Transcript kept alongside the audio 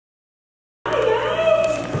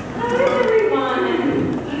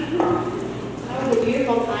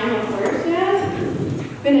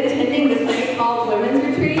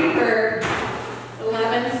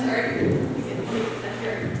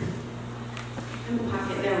in the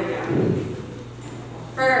pocket. There we go.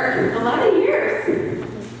 For 11 years.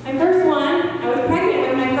 My first one, I was pregnant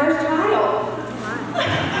with my first child.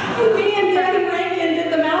 Me and Debbie Rankin did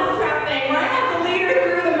the mousetrap thing where I had to lead her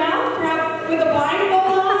through the mousetrap with a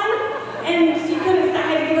blindfold on, and she couldn't, I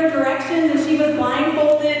had to give her directions, and she was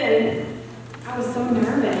blindfolded, and I was so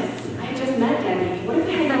nervous. I had just met Debbie. What if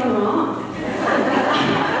I had gone wrong?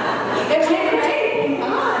 It went great, thank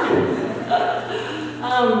God.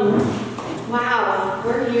 Wow,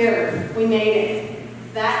 we're here. We made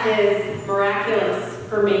it. That is miraculous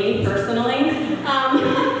for me personally.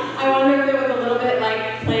 I wonder if it was a little bit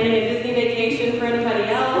like planning a Disney vacation for anybody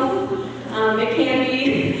else. It can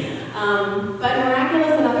be. But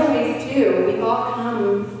miraculous in other ways too. We've all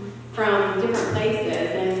come from different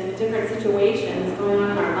places and different situations going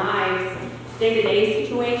on in our lives. Day-to-day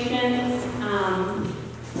situations,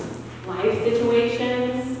 life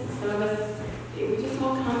situations. Some of us, we just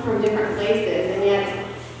all come from different places. And yet,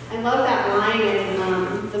 I love that line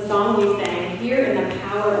in the song we sang, "Here in the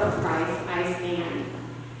power of Christ I stand."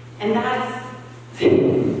 And that's,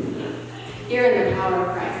 here in the power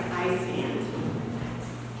of Christ I stand.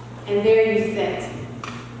 And there you sit.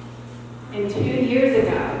 And 2 years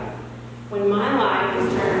ago, when my life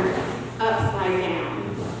was turned upside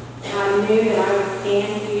down, God knew that I would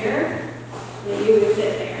stand here, and that you would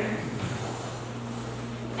sit there.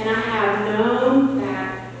 And I have known that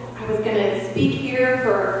I was going to speak here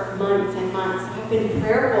for months and months. I've been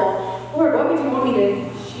prayerful. Lord, what would you want me to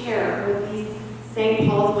share with these St.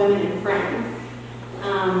 Paul's women and friends?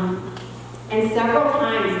 And several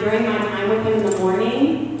times during my time with him in the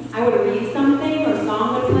morning, I would read something or a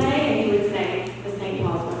song would play, and he would say, "The St.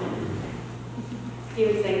 Paul's women." He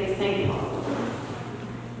would say, "The St. Paul's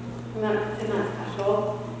women." Isn't that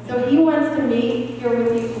special? So he wants to meet here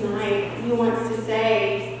with you tonight. He wants to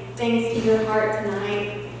say things to your heart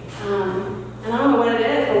tonight. And I don't know what it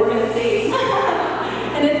is, but we're going to see.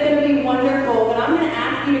 And it's going to be wonderful. But I'm going to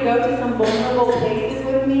ask you to go to some vulnerable places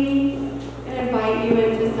with me and invite you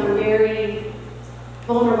into some very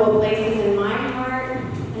vulnerable places in my heart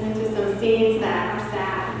and into some scenes that are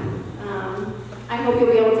sad. I hope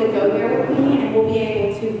you'll be able to go there with me, and we'll be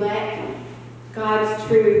able to let God's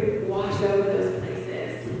truth wash over those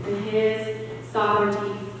places and His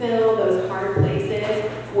sovereignty fill those hard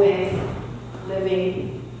places with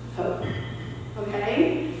living hope.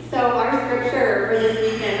 Okay? So our scripture for this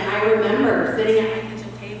weekend, I remember sitting at my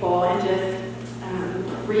kitchen table and just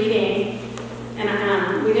reading.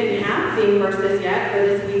 And we didn't have theme verses yet for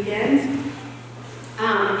this weekend.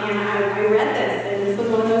 And I read this, and this was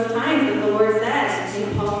one of those times that the Lord said,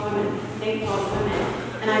 St. Paul's women, St. Paul's women.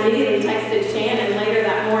 And I immediately texted Shannon later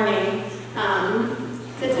that morning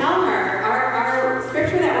to tell her. Our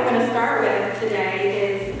scripture that we're going to start with today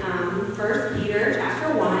is 1 Peter chapter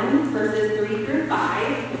 1, verses 3 through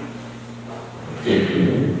 5.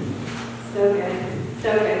 So good, so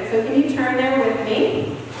good. So can you turn there with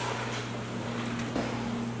me?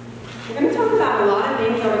 We're going to talk about a lot of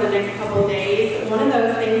things over the next couple of days. One of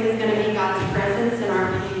those things is going to be God's presence in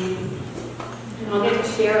our pain. And I'll get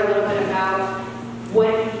to share a little bit about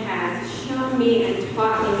what He has shown me and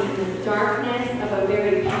taught me in the darkness of a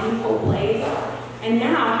very painful place. And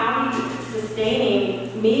now how He's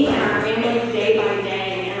sustaining me and our family day by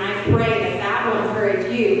day. And I pray that that will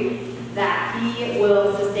encourage you, that He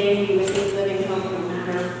will sustain you with His living hope no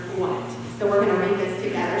matter what. So we're going to read this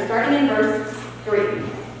together, starting in verse 3.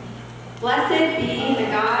 Blessed be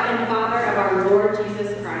the God and Father of our Lord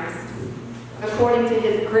Jesus Christ. According to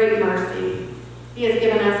His great mercy, He has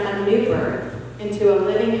given us a new birth into a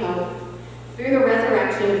living hope through the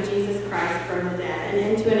resurrection of Jesus Christ from the dead,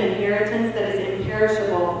 and into an inheritance that is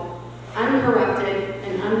imperishable, uncorrupted,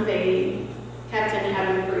 and unfading, kept in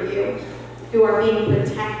heaven for you, who are being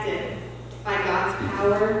protected by God's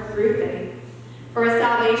power through faith, for a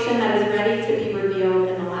salvation that is ready to be revealed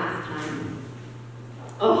in the last time.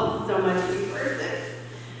 Oh, so much these verses.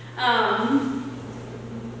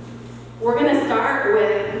 We're going to start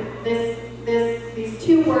with these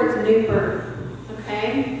two words, new birth.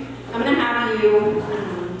 Okay? I'm going to have you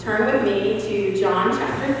turn with me to John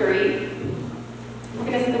chapter 3. We're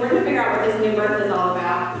going to figure out what this new birth is all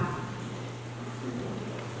about.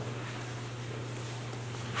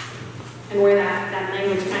 And where that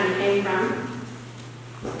language kind of came from.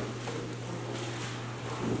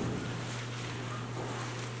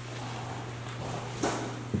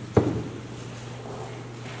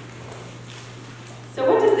 So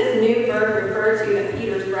what does this new birth refer to that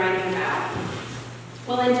Peter's writing about?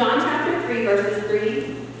 Well, in John chapter 3, verses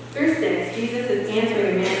 3 through 6, Jesus is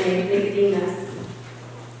answering a man named Nicodemus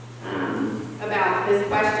about this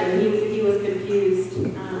question. He was confused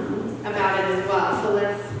about it as well.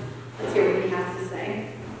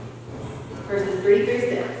 3 through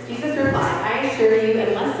 6. Jesus replied, I assure you,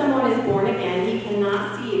 unless someone is born again, he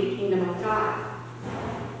cannot see the kingdom of God.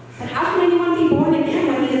 But how can anyone be born again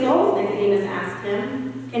when he is old? Nicodemus asked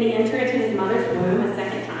him. Can he enter into his mother's womb a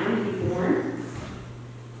second time and be born?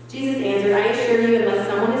 Jesus answered, I assure you, unless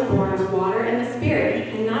someone is born of water and the Spirit,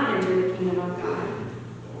 he cannot enter the kingdom of God.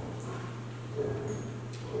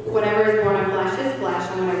 Whatever is born of flesh is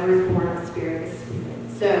flesh, and whatever is born of spirit is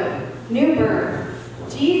spirit. So, new birth.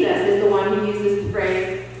 Jesus is the one who uses the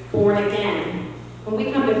phrase, born again. When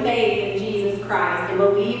we come to faith in Jesus Christ and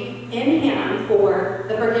believe in him for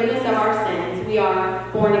the forgiveness of our sins, we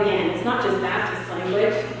are born again. It's not just Baptist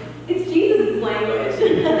language, it's Jesus' language.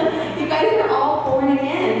 You guys are all born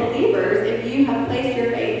again believers if you have placed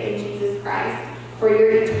your faith in Jesus Christ for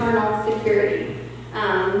your eternal security.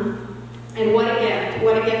 And what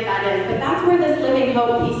a gift that is. But that's where this living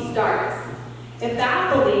hope piece starts. If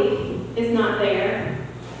that belief is not there,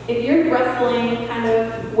 if you're wrestling kind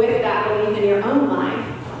of with that belief in your own life,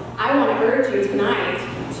 I want to urge you tonight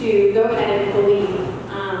to go ahead and believe.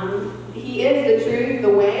 He is the truth, the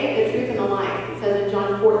way, the truth, and the life. It says in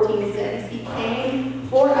John 14:6, he came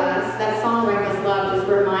for us. That song, Reckless Love, just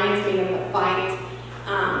reminds me of the fight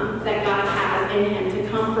that God has in him to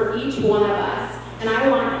come for each one of us. And I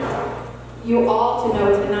want you all to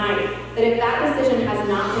know tonight that if that decision has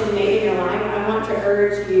not been made in your life, I want to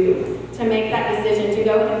urge you to make that decision, to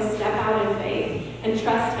go and step out in faith and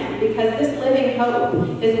trust him, because this living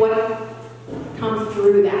hope is what comes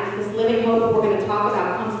through that. This living hope we're going to talk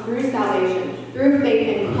about comes through salvation, through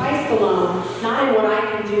faith in Christ alone, not in what I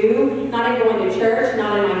can do, not in going to church,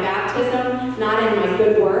 not in my baptism, not in my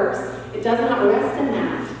good works. It does not rest in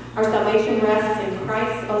that. Our salvation rests in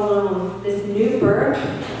Christ alone. This new birth,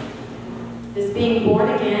 this being born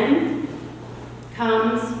again,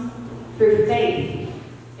 comes through faith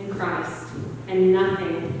in Christ and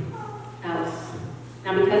nothing else.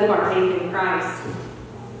 Now, because of our faith in Christ,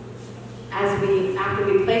 after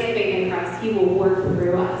we place faith in Christ, he will work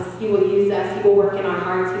through us. He will use us. He will work in our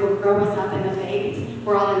hearts. He will grow us up in the faith.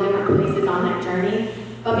 We're all in different places on that journey.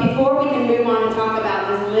 But before we can move on and talk about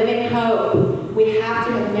this living hope, we have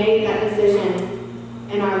to have made that decision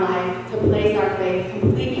in our life to place our faith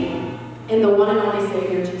completely in the one and only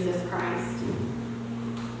Savior, Jesus Christ.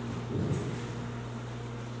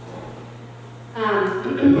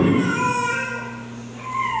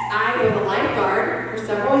 I was a lifeguard for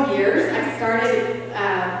several years. I started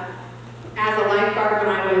as a lifeguard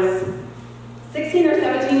when I was 16 or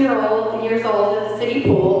 17 years old at the city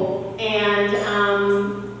pool, and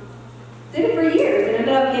did it for years, and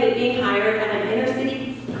ended up being hired at an inner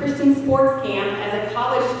city Christian sports camp as a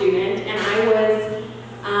college student, and I was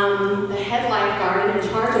the head lifeguard and in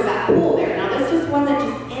charge of that pool there. Now, this just wasn't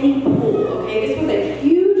just any pool, okay? This was a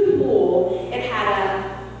huge pool. It had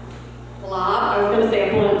a blob. I was going to say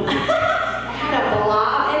a blimp. It had a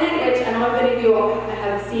blob in it, which I don't know if any of you all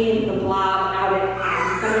have seen the blob out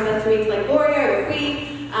at some of the suites like Gloria or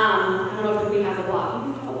Queen. I don't know if the Queen has a blob.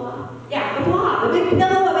 You guys have a blob? Yeah, the blob, the big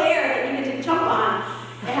pillow of air that you get to jump on.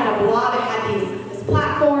 It had a blob. It had this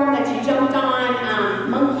platform that you jumped on,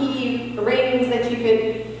 monkey rings that you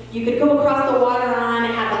could go across the water on.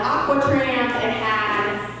 It had the aqua tramp. It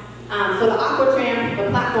had, so the aqua tramp, the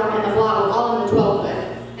platform, and the blob was all in the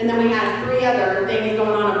 12-foot. And then we had 3 other things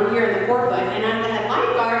going on over here in the 4-foot. And as the head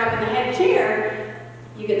lifeguard up in the head chair,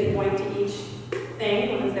 you get to point to each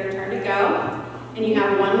thing when it's their turn to go. And you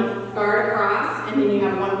have one guard across, and then you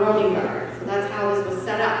have one roaming guard. So that's how this was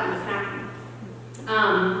set up and was happening.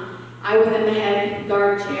 I was in the head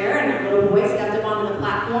guard chair, and that little boy stepped up onto the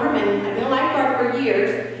platform, and I've been a lifeguard for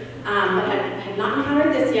years, but had not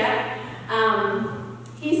encountered this yet.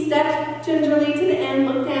 He stepped gingerly to the end,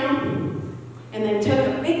 looked down, and then took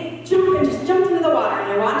a big jump and just jumped into the water.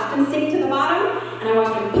 And I watched him sink to the bottom, and I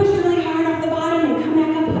watched him push really hard off the bottom and come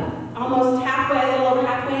back up almost halfway, a little over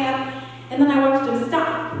halfway up, and then I watched him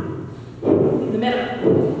stop in the middle.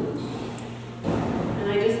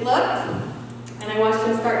 And I just looked, and I watched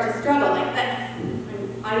him start to struggle like this.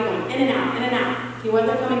 And body going in and out, in and out. He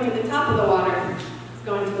wasn't coming to the top of the water. He was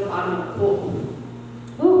going to the bottom of the pool.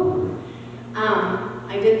 Ooh.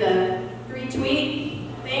 I did the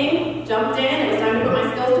 3-tweet thing, jumped in. It was time to put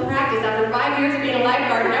my skills to practice. After 5 years of being a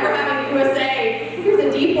lifeguard, never having to do a save. Here's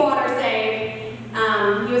a deep water save.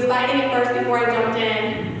 He was fighting at first before I jumped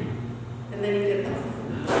in. And then he did this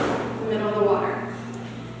in the middle of the water.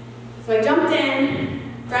 So I jumped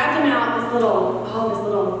in, grabbed him out. This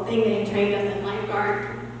little thing they had trained us in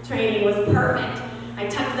lifeguard training was perfect. I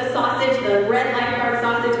tucked the sausage, the red lifeguard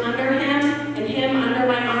sausage, under him and him under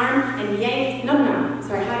my arm and yanked. No.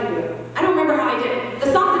 Sorry, how to do it? I don't remember how I did it.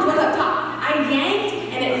 The sausage was up top. I yanked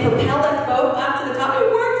and it propelled us both up to the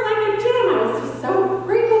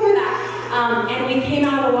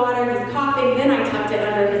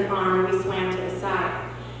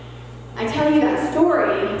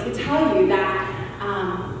tell you that,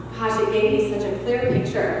 gosh, it gave me such a clear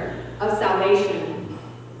picture of salvation.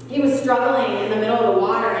 He was struggling in the middle of the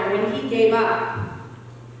water, and when he gave up,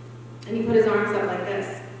 and he put his arms up like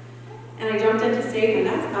this, and I jumped in to save him.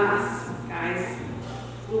 That's us, guys.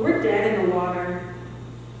 We're dead in the water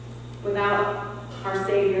without our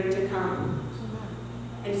Savior to come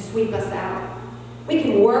and sweep us out. We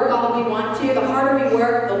can work all we want to. The harder we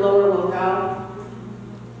work, the lower we'll go.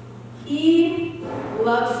 He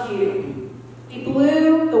loves you. He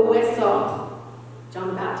blew the whistle. John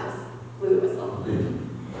the Baptist blew the whistle.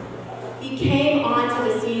 He came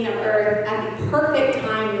onto the scene of earth at the perfect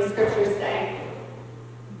time, the scriptures say.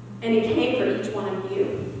 And he came for each one of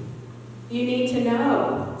you. You need to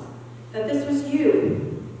know that this was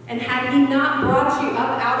you. And had he not brought you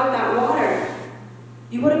up out of that water,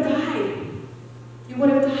 you would have died. You would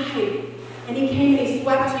have died. And he came and he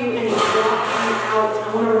swept you and he brought you out.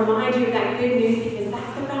 I want to remind you of that good news because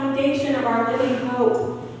that's the foundation of our living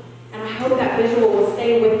hope. And I hope that visual will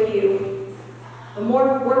stay with you. The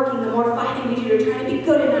more working, the more fighting we do to try to be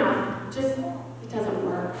good enough, it doesn't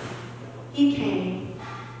work. He came.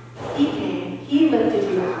 He came. He lifted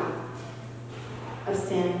you out of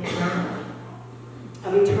sin,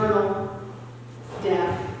 of eternal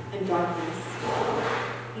death and darkness.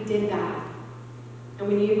 He did that. And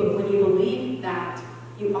when you believe that,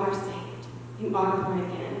 you are saved. You are born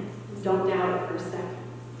again. Don't doubt it for a second.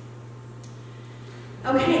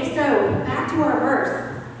 Okay, so back to our verse.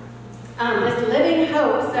 This living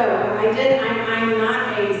hope. So I'm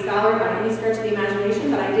not a scholar by any stretch of the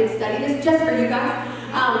imagination, but I did study this just for you guys.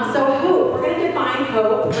 So hope. We're going to define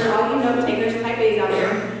hope for all you note takers, type A's out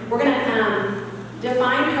there. We're going to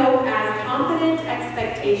define hope as confident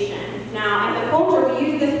expectation. Now, as a culture,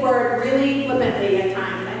 we use this word really flippantly at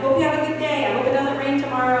times. I hope you have a good day. I hope it doesn't rain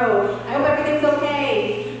tomorrow. I hope everything's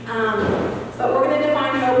okay. But we're going to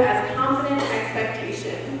define hope as confident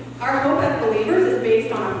expectation. Our hope as believers is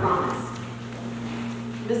based on a promise.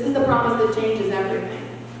 This is the promise that changes everything.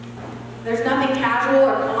 There's nothing casual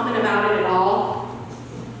or common about it at all.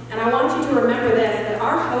 And I want you to remember this, that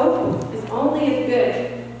our hope is only as good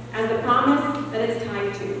as the promise that it's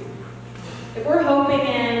tied to. If we're hoping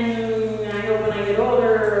in, I hope when I get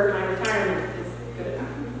older, my retirement is good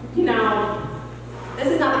enough. You know, this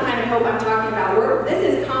is not the kind of hope I'm talking about.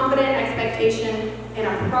 This is confident expectation in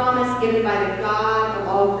a promise given by the God of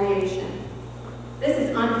all creation. This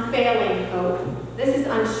is unfailing hope. This is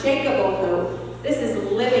unshakable hope. This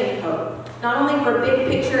is living hope. Not only for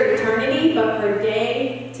big picture eternity, but for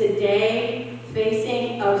day-to-day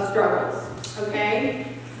facing of struggles. Okay?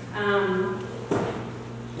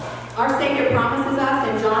 Our Savior promises us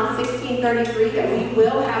in John 16:33 that we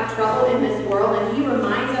will have trouble in this world, and he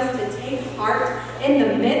reminds us to take heart in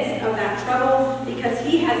the midst of that trouble because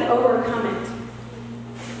he has overcome it.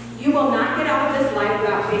 You will not get out of this life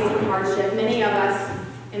without facing hardship. Many of us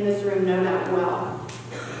in this room know that well.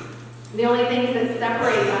 The only things that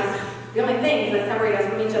separate us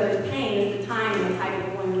from each other's pain is the time and the type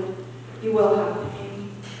of wound. You will have pain.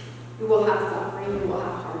 You will have suffering. You will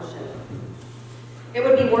have hardship. It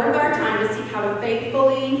would be worth our time to seek how to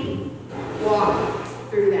faithfully walk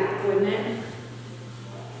through that, wouldn't it?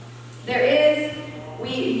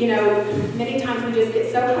 Many times we just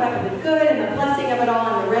get so caught up in the good and the blessing of it all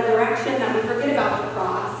and the resurrection that we forget about the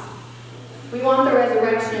cross. We want the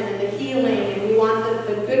resurrection and the healing, and we want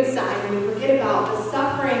the good side, and we forget about the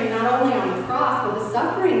suffering, not only on the cross, but the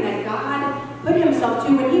suffering that God put himself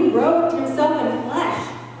to when he robed himself in flesh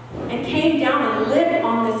and came down and lived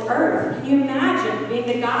on this earth. Can you imagine being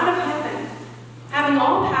the God of heaven, having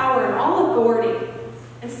all power and all authority,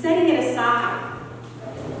 and setting it aside,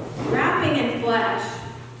 wrapping in flesh,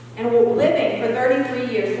 and living for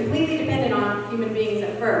 33 years, completely dependent on human beings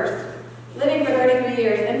at first, living for 33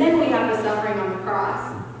 years, and then we have the suffering on the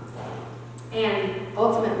cross, and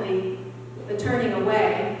ultimately the turning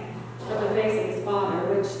away from the face of his Father,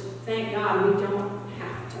 which, thank God, we don't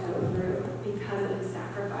have to go through because of his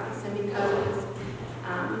sacrifice and because of his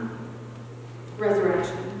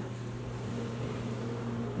resurrection.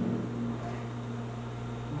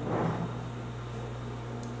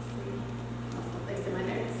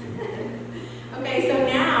 Okay, so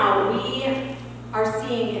now we are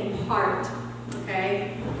seeing in part,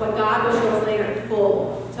 okay, what God will show us later in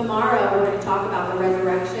full. Tomorrow we're going to talk about the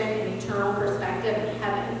resurrection and eternal perspective in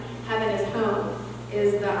heaven. Heaven is home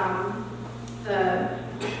is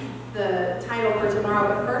the title for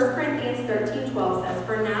tomorrow. But 1 Corinthians 13:12 says,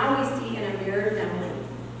 "For now we see in a mirror dimly,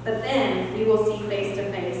 but then we will see face to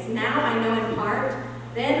face. Now I know in part,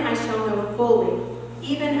 then I shall know fully,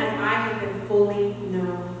 even as I have been fully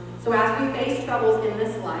known." So as we face troubles in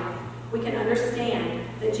this life, we can understand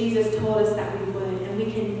that Jesus told us that we would, and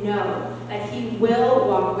we can know that he will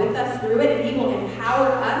walk with us through it, and he will empower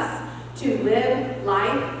us to live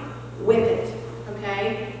life with it,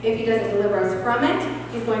 okay? If he doesn't deliver us from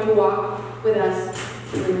it, he's going to walk with us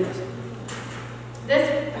through it.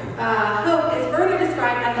 This hope is further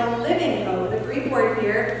described as a living hope. The Greek word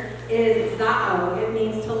here is zao. It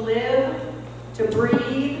means to live, to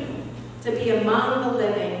breathe, to be among the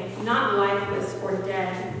living, not lifeless or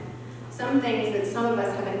dead. Some things that some of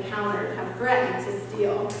us have encountered have threatened to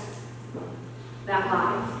steal that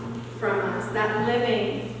life from us, that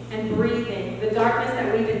living and breathing. The darkness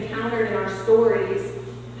that we've encountered in our stories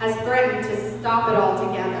has threatened to stop it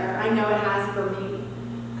altogether. I know it has for me.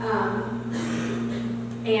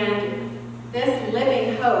 And this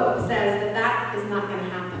living hope says that that is not going to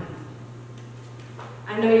happen.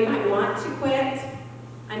 I know you might want to quit.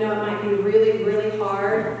 I know it might be really, really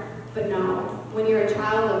hard, but no. When you're a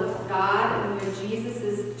child of God, and when you're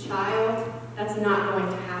Jesus' child, that's not going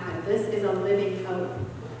to happen. This is a living hope.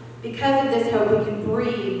 Because of this hope, we can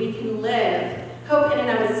breathe, we can live. Hope in and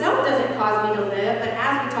of itself doesn't cause me to live, but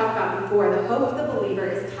as we talked about before, the hope of the believer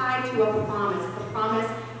is tied to a promise, the promise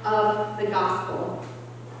of the gospel.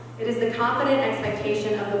 It is the confident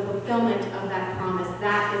expectation of the fulfillment of that promise.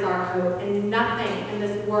 That is our hope, and nothing in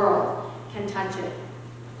this world can touch it.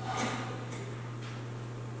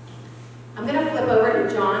 I'm going to flip over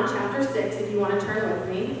to John chapter 6 if you want to turn with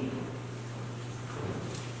me.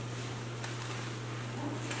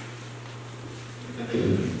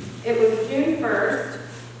 It was June 1st,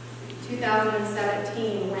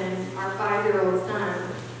 2017, when our 5-year-old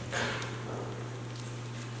son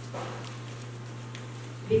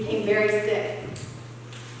became very sick.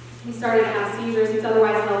 He started to have seizures. He was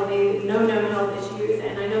otherwise healthy, no known health issues.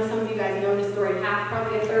 And I know some of you guys know this story.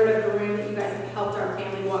 Probably a third of the room that you guys have helped our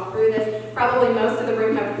family walk through this. Probably most of the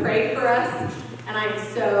room have prayed for us. And I'm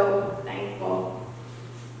so thankful.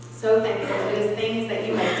 So thankful. It is things that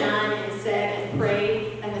you have done and said and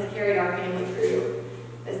prayed that has carried our family through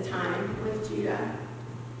this time with Judah.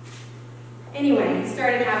 Anyway, he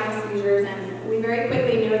started having seizures, and we very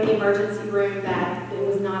quickly knew at the emergency room that it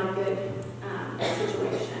was not a good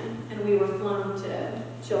situation, and we were flown to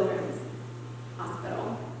Children's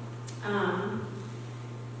Hospital.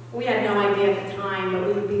 We had no idea at the time, but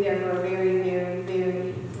we would be there for a very, very,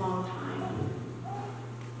 very long time.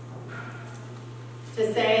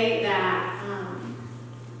 To say that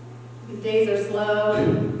days are slow,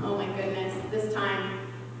 oh my goodness, this time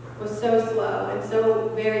was so slow and so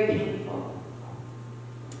very painful.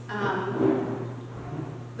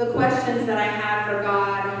 The questions that I had for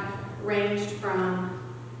God ranged from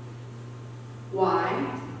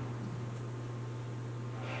why?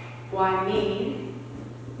 Why me?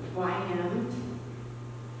 Why him?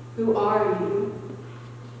 Who are you?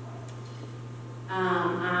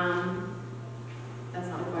 That's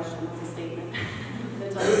not a question, that's a statement. I'm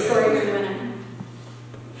going to tell you a story here in a minute.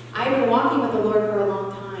 I've been walking with the Lord for a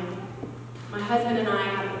long time. My husband and I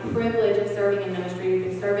have the privilege of serving in ministry. We've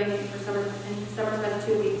been serving for Summer Fest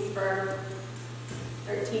 2 weeks for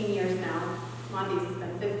 13 years now. Monty's has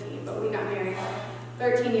been 15, but we got married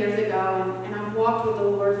 13 years ago, and I've walked with the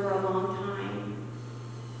Lord for a long time.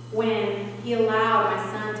 When he allowed my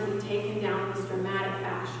son to be taken down in this dramatic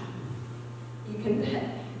fashion, you can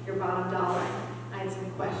bet your bottom dollar I had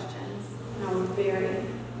some questions, and I was very,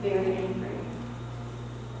 very angry.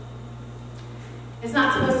 It's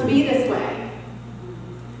not supposed to be this way.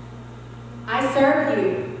 I serve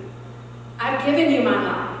you. I've given you my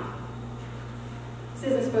life. This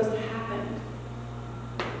isn't supposed to happen.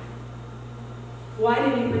 Why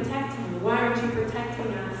didn't you protect him? Why aren't you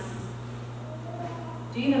protecting us?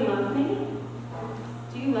 Do you even love me?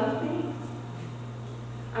 Do you love me?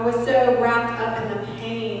 I was so wrapped up in the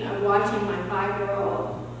pain of watching my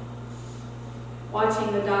 5-year-old,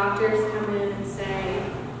 watching the doctors come in and say,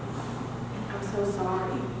 I'm so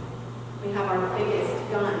sorry. We have our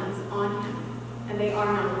biggest guns on him, and they are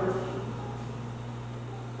not working.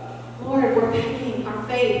 Lord, we're begging. Our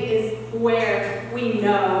faith is where we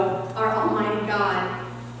know our Almighty God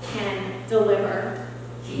can deliver.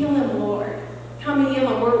 Heal him, Lord. Come heal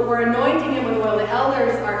him. We're anointing him with oil. The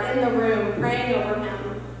elders are in the room praying over him.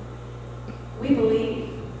 We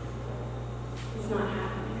believe. It's not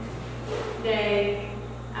happening. Day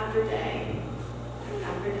after day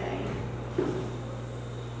after day.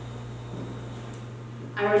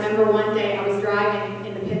 I remember one day I was driving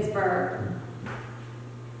into Pittsburgh,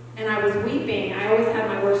 and I was weeping. I always had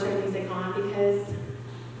my worship music on because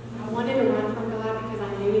I wanted to run from God because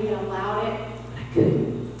I knew he had allowed it, but I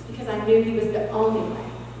couldn't because I knew he was the only way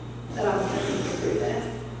that I was going to get through this.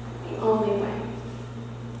 The only way.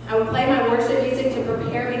 I would play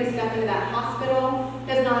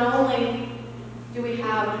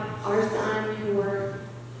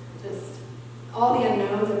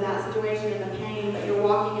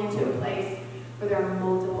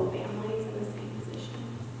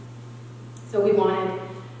So we wanted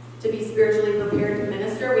to be spiritually prepared to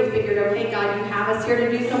minister. We figured, okay, God, you have us here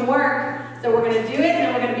to do some work, so we're going to do it, and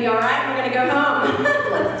then we're going to be all right, and we're going to go home.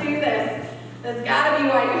 Let's do this. That's got to be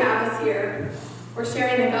why you have us here. We're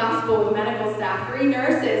sharing the gospel with medical staff. 3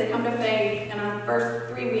 nurses come to faith in our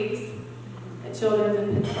first 3 weeks at Children's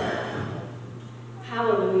in Pittsburgh.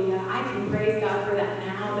 Hallelujah. I can praise God for that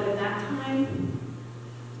now, but at that time,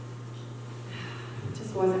 it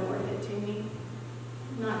just wasn't worth it to me.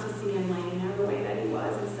 Not to see him laying there the way that he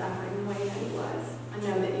was and suffering the way that he was. I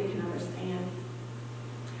know that you can understand.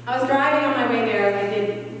 I was driving on my way there, as I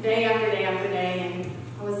did day after day after day, and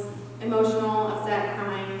I was emotional, upset,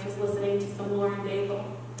 crying, just listening to some Lauren Daigle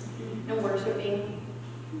and worshiping.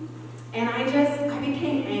 And I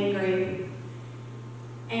became angry.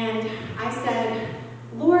 And I said,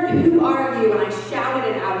 Lord, who are you? And I shouted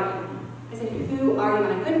it out at him. I said, who are you?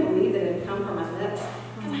 And I couldn't believe that it had come from my lips,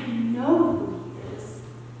 because I know who he is.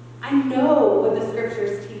 I know what the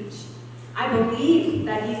scriptures teach. I believe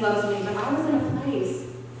that he loves me, but I was in a place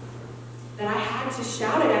that I had to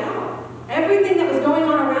shout it out. Everything that was going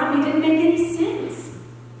on around me didn't make any sense.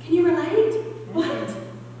 Can you relate? What?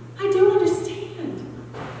 I don't understand.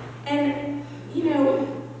 And,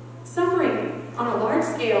 suffering on a large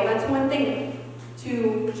scale, that's one thing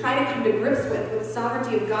to try to come to grips with the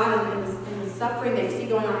sovereignty of God and the suffering that you see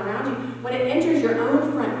going on around you. When it enters your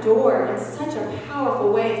own front door in such a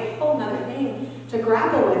powerful way, it's a whole nother thing to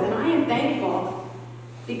grapple with. And I am thankful,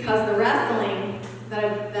 because the wrestling that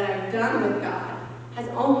I've done with God has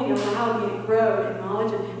only allowed me to grow in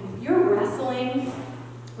knowledge of him. If you're wrestling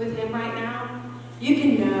with him right now, you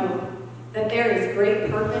can know that there is great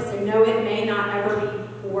purpose, and no, it may not ever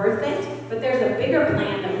be worth it, but there's a bigger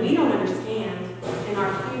plan that we don't understand in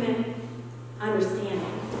our human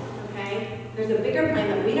understanding, okay? There's a bigger plan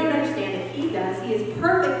that we don't understand that he does. He is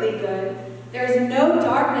perfectly good. There is no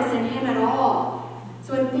darkness in him at all.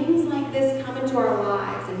 So when things like this come into our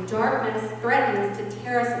lives and darkness threatens to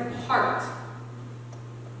tear us apart,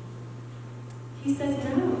 he says,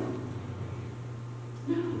 no,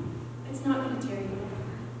 it's not going to tear you apart.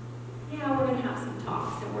 Yeah, we're going to have some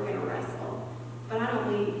talks and we're going to wrestle, but I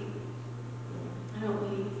don't leave,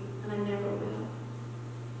 and I never will.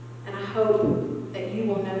 And I hope that you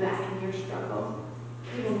will know that in your struggle.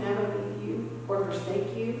 He will never leave you or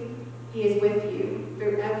forsake you. He is with you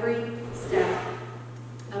through every step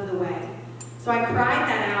of the way. So I cried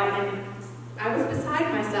that out, and I was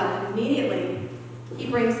beside myself. Immediately, he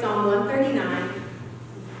brings Psalm 139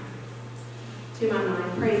 to my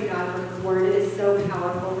mind. Praise God for his word. It is so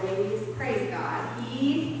powerful, ladies. Praise God.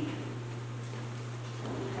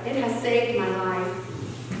 It has saved my life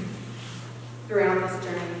throughout this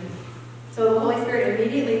journey. So the Holy Spirit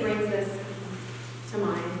immediately brings this to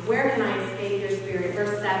mind. Where can I escape your spirit?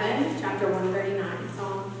 Verse 7, chapter 139.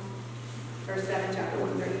 Psalm, verse 7, chapter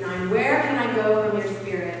 139. Where can I go from your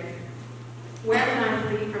spirit? Where can I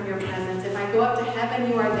flee from your presence? If I go up to heaven,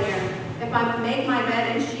 you are there. If I make my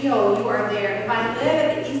bed in Sheol, you are there. If I live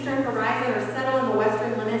at the eastern horizon or settle in the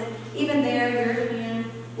western limits, even there your hand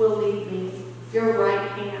will lead me. Your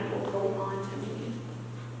right hand will hold on to me.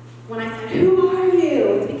 When I said, who are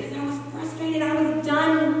you? It's because I was frustrated. I was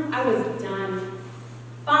done.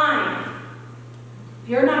 Fine. If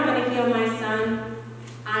you're not going to heal my son,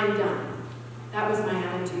 I'm done. That was my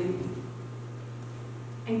attitude.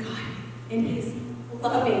 And God, in his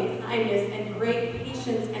loving kindness and great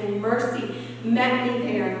patience and mercy, met me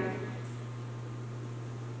there.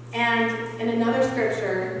 And in another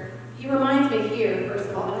scripture, he reminds me here, first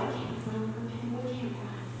of all, that I can't run from him.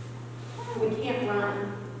 We can't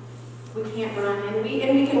run. We can't run. And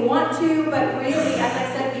we can want to, but really, as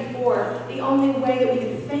I said before, the only way that we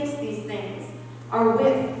can face these things are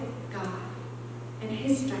with God and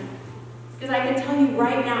his strength. Because I can tell you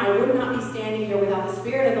right now, I would not be standing here without the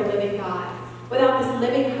Spirit of the living God, without this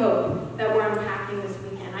living hope that we're unpacking this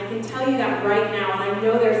weekend. I can tell you that right now, and I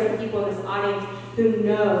know there are some people in this audience who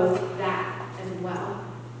know that as well.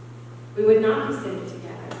 We would not be sitting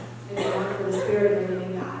together if it weren't for the Spirit of the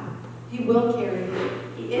living God. He will carry you.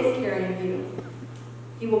 He is carrying you.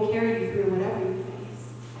 He will carry you through whatever you face.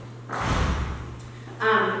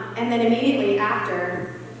 And then immediately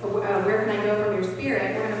after, where can I go from your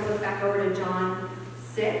spirit? We're going to look back over to John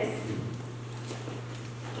 6.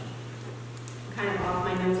 I'm kind of off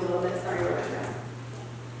my nose a little bit. Sorry about that.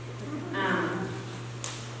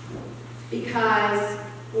 Because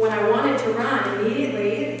when I wanted to run,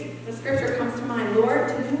 immediately the scripture comes to mind. Lord,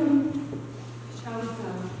 to whom shall we go?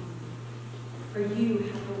 For you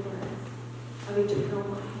have the words of eternal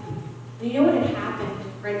life. And you know what had happened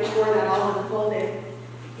right before that all unfolded?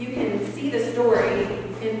 You can see the story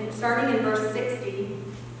starting in verse 60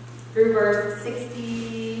 through verse number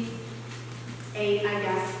 68, I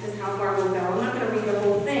guess, is how far we'll go. I'm not going to read the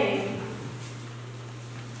whole thing.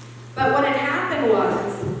 But what had happened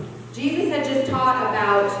was, Jesus had just taught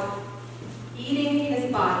about eating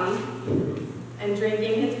his body and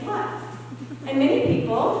drinking his blood. And many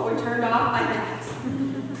people were turned off by that.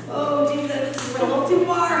 Oh, Jesus, this went a little too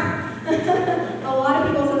far. a lot of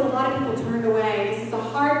people turned away. This is a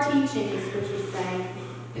hard teaching, the scriptures say.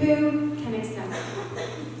 Who can accept it?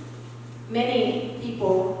 Many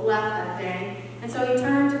people left that day. And so he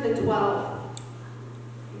turned to the 12.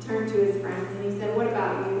 He turned to his friends and he said, what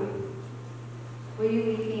about you? Will you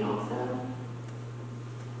leave me also?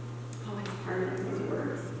 Oh, it's hard in those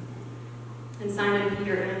words. And Simon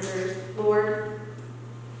Peter answers, Lord,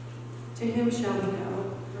 to whom shall we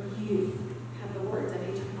go? For you have the words of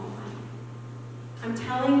eternal life. I'm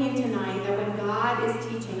telling you tonight that when God is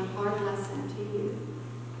teaching a hard lesson to you,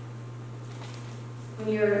 when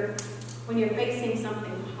you're facing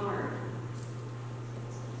something hard,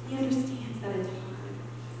 he understands that it's hard.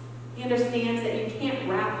 He understands that you can't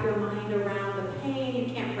wrap your mind around the pain, you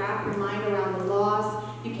can't wrap your mind around the loss,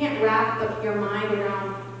 you can't wrap your mind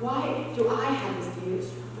around, why do I have this daily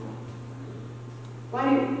struggle? Why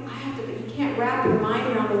do I have to, you can't wrap your mind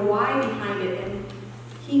around the why behind it, and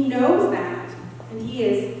he knows that, and he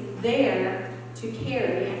is there to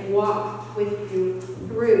carry and walk with you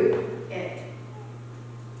through it.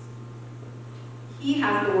 He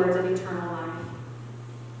has the words of eternal life.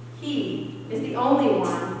 He is the only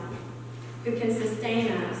one who can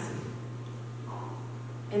sustain us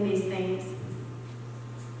in these things.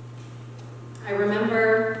 I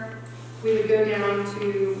remember we would go down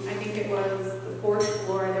to, I think it was the 4th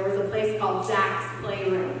floor, there was a place called Zach's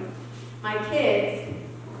Playroom. My kids,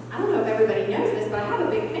 I don't know if everybody knows this, but I have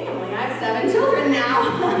a big family. I have 7 children now.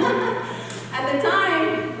 At the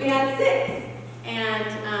time, we had 6.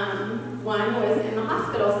 And one was in the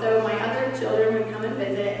hospital, so my other children would come and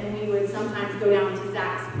visit, and we would sometimes go down to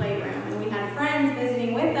Zach's Playroom. And we had friends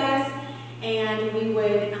visiting with us, and we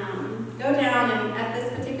would go down, and at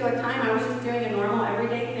this particular time, I was just doing a normal,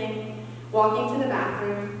 everyday thing, walking to the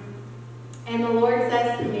bathroom. And the Lord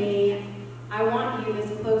says to me, I want you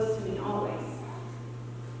this close to me always.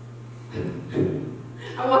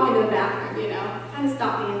 I walk into the bathroom, kind of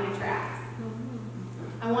stop me in my tracks.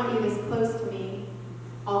 I want you this close to me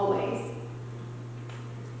always.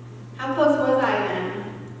 How close was I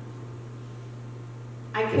then?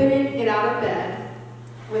 I couldn't get out of bed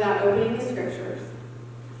without opening the scriptures.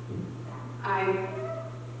 I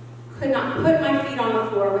could not put my feet on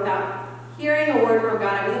the floor without hearing a word from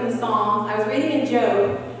God. I was in the Psalms. I was reading in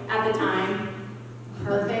Job at the time.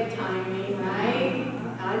 Perfect timing,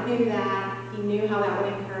 right? God knew that. He knew how that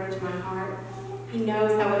would encourage my heart. He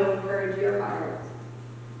knows how it will encourage your heart.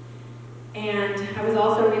 And I was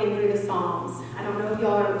also reading through the Psalms. I don't know if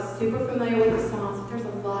y'all are super familiar with the Psalms, but there's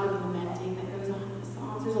a lot of lamenting that goes on in the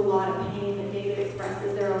Psalms. There's a lot of pain that David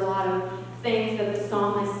expresses. There are a lot of things that the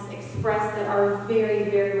psalmists express that are very,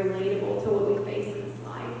 very relatable to what we face in this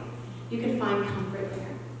life. You can find comfort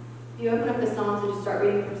there. If you open up the Psalms and just start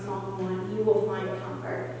reading from Psalm 1, you will find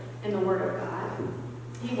comfort in the Word of God.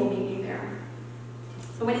 He will meet you there.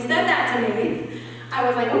 So when he said that to me, I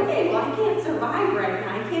was like, okay, well, I can't survive right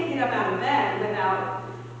now. I can't get up out of bed without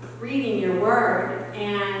reading your word.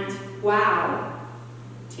 And wow,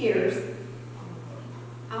 tears.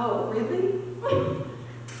 Oh, really?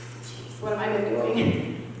 Jeez, what have I been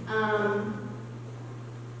doing?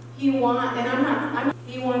 He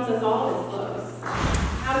wants us all this close.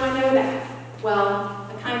 How do I know that? Well,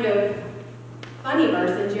 a kind of funny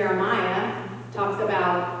verse in Jeremiah talks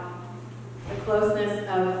about the closeness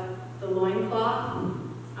of the loincloth.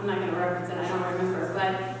 I'm not going to reference it, I don't remember,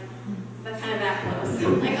 but that's kind of that close.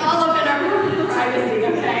 Like all up in our privacy,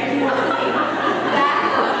 okay? That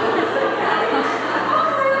close, okay?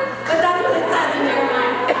 But that's what it says in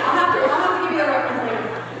Jeremiah. I'll have to give you the reference later.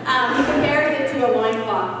 He compares it to a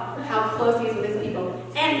loincloth, how close he is with his people.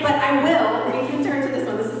 But I will, we can turn to this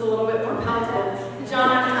one, this is a little bit more palatable.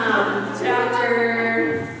 John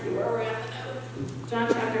chapter, let's see where we're at the notes. John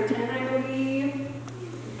chapter 10, I believe.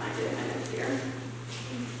 Find it in my notes here.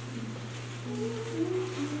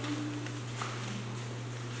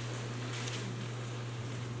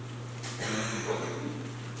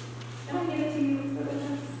 Can I give it to you?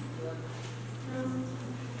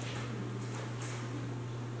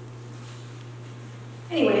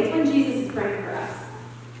 Anyway, it's when Jesus is praying for us.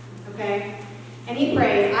 Okay? And he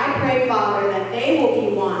prays, I pray, Father, that they will be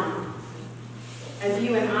one, as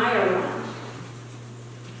you and I are one.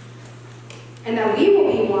 And that we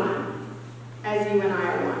will be one, as you and I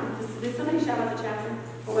are one. Did somebody shout out the chapter?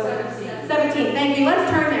 What was it? 17. Thank you.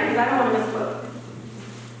 Let's turn there because I don't want to misquote.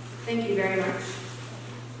 Thank you very much.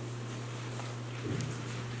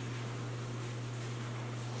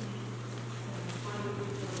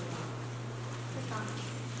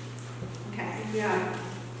 Okay, yeah.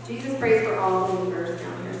 Jesus prays for all believers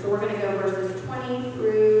down here. So we're going to go verses 20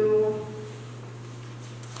 through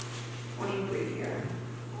 23 here.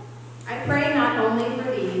 I pray not only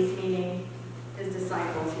for these, meaning his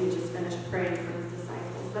disciples, he just finished praying for his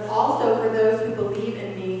disciples, but also for those who believe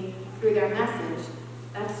in me through their message.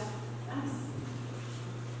 That's us.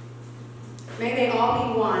 May they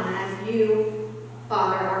all be one, as you,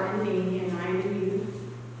 Father, are in me and I in you.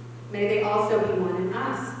 May they also be one in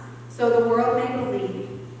us, so the world may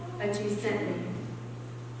believe that you sent me.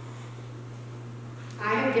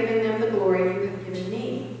 I have given them the glory you have given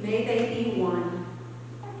me. May they be one,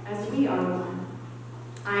 as we are one.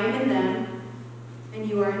 I am in them, and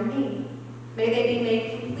you are in me. May they be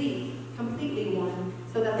made completely one,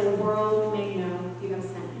 so that the world may know you have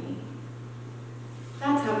sent me.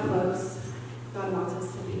 That's how close God wants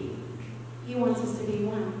us to be. He wants us to be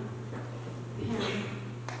one. Him.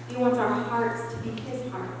 He wants our hearts to be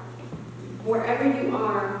his heart. Wherever you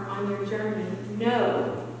are on your journey,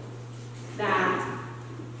 know that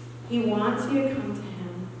he wants you to come to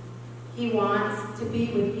him. He wants to be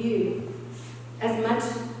with you as much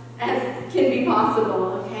as can be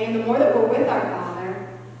possible, okay? And the more that we're with our Father,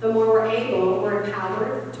 the more we're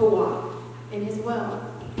empowered to walk in his will.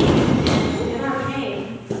 In our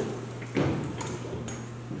pain,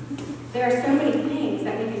 there are so many things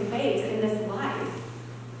that we can face in this life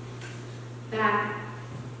that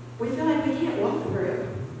we feel like we can't walk through.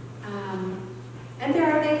 And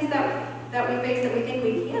there are things that we face that we think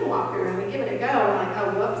we can walk through, and we give it a go, and we're like,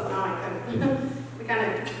 oh, whoops, no, I couldn't. We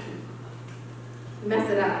kind of mess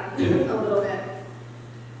it up a little bit.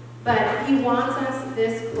 But he wants us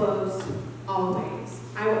this close always.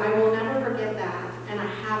 I will never forget that, and I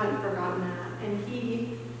haven't forgotten that. And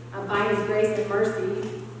he, by his grace and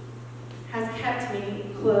mercy, has kept me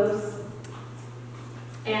close.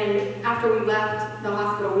 And after we left the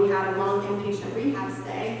hospital, we had a long inpatient rehab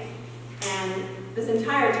stay. And this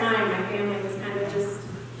entire time, my family was kind of just,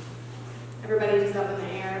 everybody just up in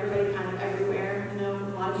the air, everybody kind of everywhere. You know,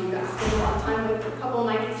 a lot of you guys spent a lot of time with a couple of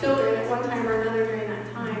my children at one time or another during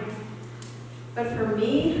that time. But for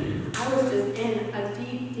me, I was just in a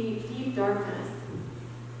deep, deep, deep darkness.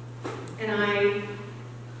 And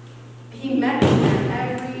he met me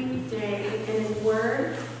there every day in his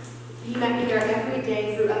word. He met me there every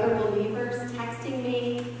day through other believers, texting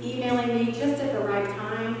me, emailing me just at the right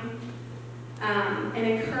time, and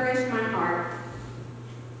encouraged my heart,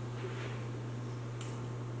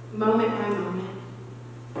 moment by moment,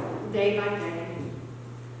 day by day.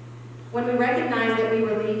 When we recognized that we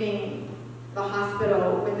were leaving the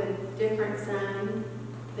hospital with a different son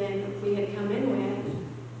than we had come in with,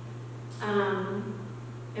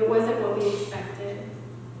 it wasn't what we expected.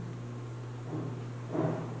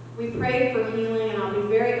 We prayed for healing, and I'll be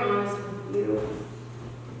very honest with you.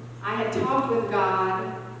 I had talked with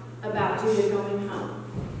God about Judah going home.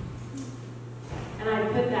 And I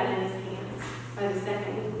put that in his hands by the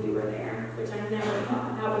second week we were there, which I never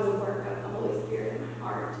thought. That was a work of the Holy Spirit in my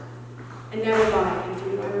heart. I never thought I could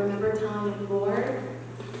do. I remember telling him, Lord,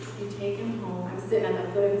 you take him home. I was sitting at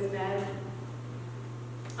the foot of his bed.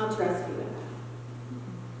 I'll trust you with that.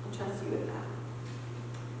 I'll trust you with that.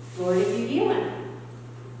 Lord, if you heal him,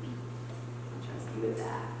 with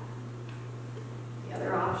that. The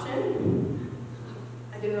other option,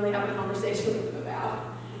 I didn't really have a conversation with him about,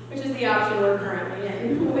 which is the option we're currently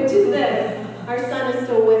in, which is this. Our son is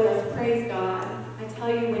still with us, praise God. I tell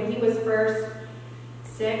you, when he was first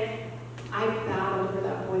sick, I battled for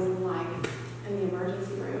that boy's life in the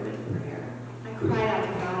emergency room in prayer. I cried out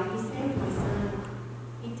to God, and he saved my son.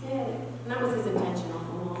 He did. And that was his intention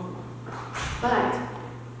all along. But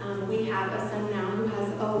we have a son now who has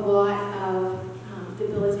a lot of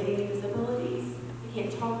debilitating disabilities. He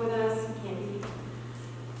can't talk with us, he can't eat.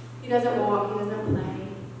 He doesn't walk, he doesn't play.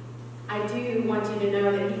 I do want you to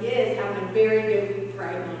know that he is having a very good week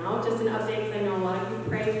right now. Just an update, because I know a lot of you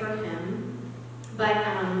pray for him. But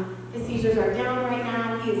his seizures are down right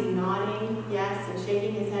now. He is nodding yes and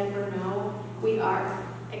shaking his head for no. We are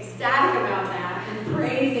ecstatic about that and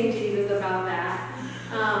praising Jesus about that.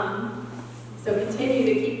 So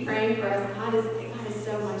continue to keep praying for us. God is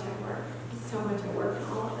so much at work. So much at work in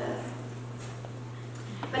all of this.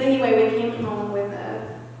 But anyway, we came home with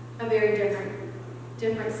a very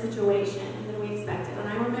different situation than we expected. And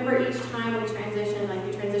I remember each time we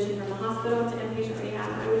transitioned from the hospital to inpatient rehab,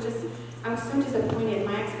 I was so disappointed.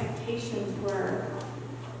 My expectations were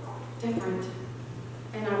different.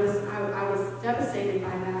 And I was devastated by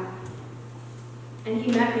that. And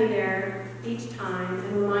he met me there each time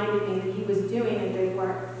and reminded me that he was doing a good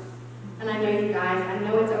work. And I know you guys, I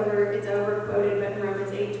know it's over quoted, but in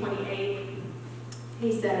Romans 8:28,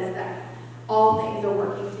 he says that all things are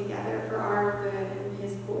working together for our good and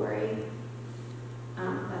his glory.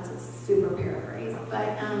 That's a super paraphrase,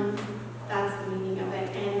 but that's the meaning of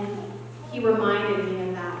it. And he reminded me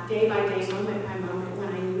of that day by day, moment by moment when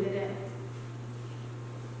I needed it.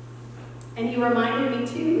 And he reminded me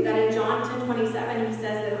too that in John 10:27 he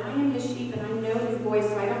says that I am his sheep and I know his voice,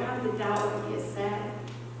 so I don't have to doubt what he has said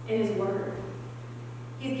in his word.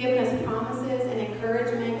 He's given us promises and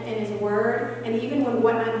encouragement in his word, and even when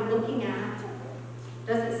what I'm looking at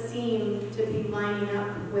doesn't seem to be lining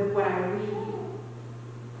up with what I read,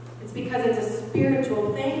 it's because it's a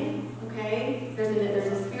spiritual thing, okay? There's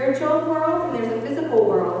a spiritual world and there's a physical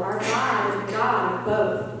world. Our God is the God of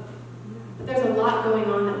both. But there's a lot going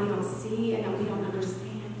on that we don't see and that we don't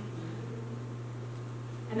understand.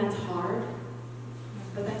 And that's hard,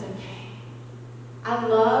 but that's okay. I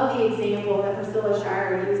love the example that Priscilla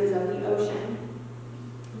Shire uses of the ocean.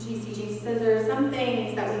 She says there are some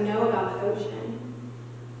things that we know about the ocean.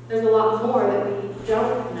 There's a lot more that we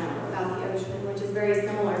don't know about the ocean, which is very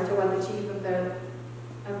similar to what the chief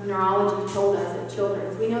of neurology told us at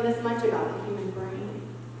Children's. We know this much about the human brain.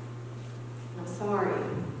 I'm sorry,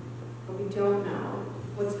 but we don't know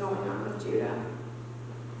what's going on with Judah.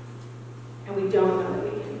 And we don't know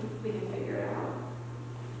that we can figure it out.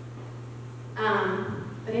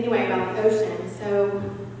 But anyway, about the ocean. So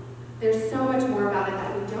there's so much more about it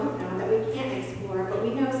that we don't know, that we can't explore, but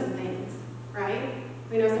we know some things, right?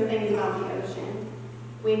 We know some things about the ocean.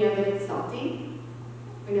 We know that it's salty.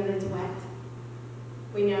 We know that it's wet.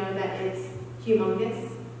 We know that it's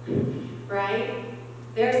humongous, right?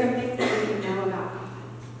 There are some things that we can know about God,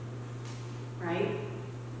 right?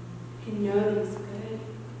 We can know that He's good.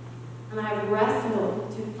 And I have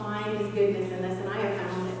wrestled to find His goodness in this, and I have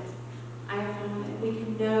found it. I have found it. We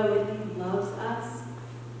can know that He loves us.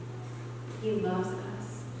 He loves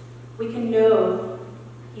us. We can know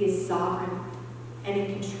He is sovereign and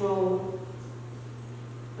in control.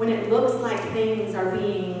 When it looks like things are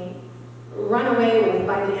being run away with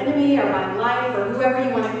by the enemy or by life or whoever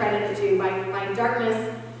you want to credit it to, by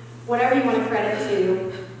darkness, whatever you want to credit it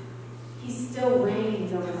to, He still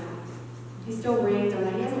reigns over that. He still reigns over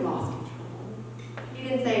that. He hasn't lost control. He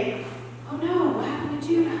didn't say, oh no, what happened to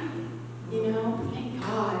Judah? You know, thank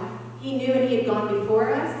God. He knew and He had gone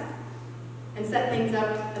before us and set things up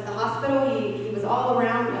at the hospital. He was all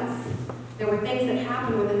around us. There were things that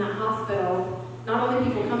happened within that hospital. Not only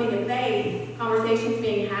people coming to faith, conversations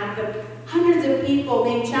being had, but hundreds of people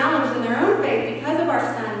being challenged in their own faith because of our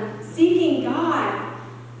son, seeking God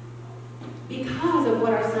because of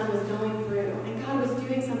what our son was going through. And God was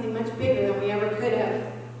doing something much bigger than we ever could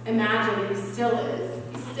have imagined, and He still is.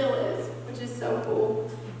 He still is, which is so cool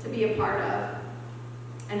to be a part of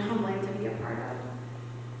and humbling to be a part of.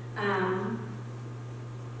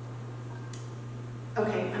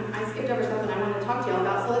 Okay, I skipped over something I wanted to talk to y'all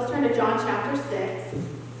about, so let's turn to John chapter 6,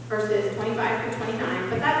 verses 25 through 29.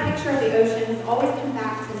 But that picture of the ocean has always come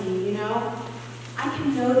back to me, you know? I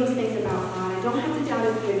can know these things about God. I don't have to doubt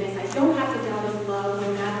His goodness. I don't have to doubt His love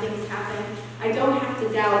when bad things happen. I don't have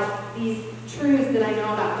to doubt these truths that I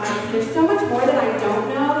know about God. There's so much more that I don't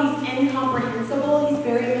know. He's incomprehensible. He's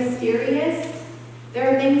very mysterious.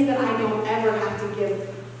 There are things that I don't ever have to give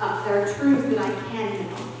up. There are truths that I can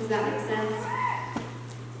know. Does that make sense?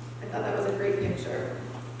 I thought that was a great picture.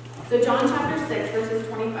 So John chapter 6, verses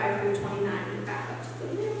 25 through 29. Back up just a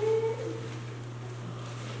minute.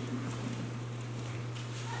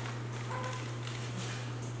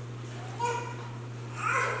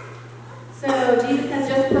 So Jesus has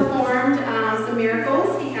just performed some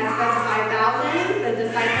miracles. He has fed the 5,000. The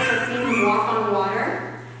disciples have seen Him walk on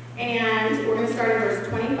water. And we're going to start in verse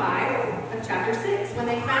 25 of chapter 6. When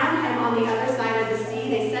they found Him on the other side of the sea,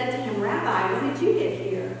 they said to Him, Rabbi, when did you get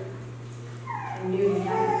here? They knew He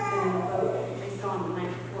hadn't been in the boat. They saw Him the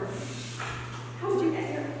night before. How did you get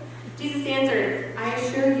here? Jesus answered, I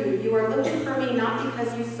assure you, you are looking for me not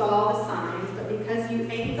because you saw the signs, but because you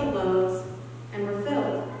ate the loaves and were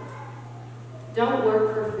filled. Don't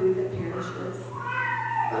work for food that perishes,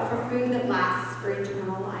 but for food that lasts for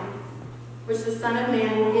eternal life, which the Son of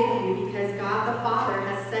Man will give you, because God the Father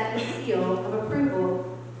has set His seal of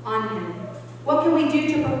approval on Him. What can we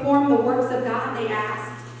do to perform the works of God? They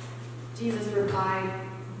asked. Jesus replied,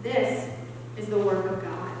 this is the work of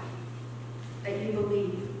God, that you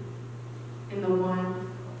believe in the one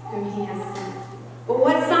whom He has sent. But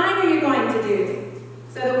what sign are you going to do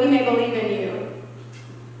so that we may believe in you?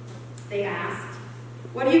 They asked.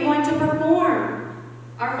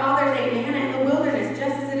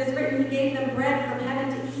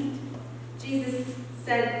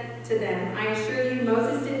 to them. I assure you,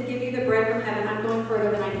 Moses didn't give you the bread from heaven. I'm going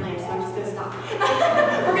further than I planned, so I'm just going to stop.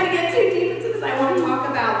 We're going to get too deep into this. I want to talk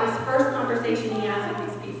about this first conversation he has with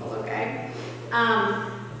these people, okay?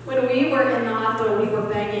 When we were in the hospital, we were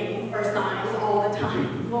begging for signs all the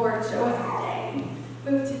time. Lord, show us today.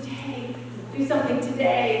 Move today. Do something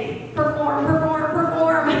today. Perform, perform,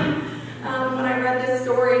 perform. When I read this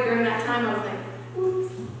story during that time, I was like,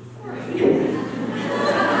 oops, sorry.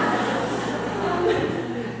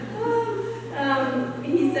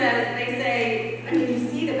 You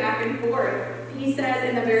see the back and forth. He says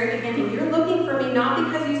in the very beginning, you're looking for me not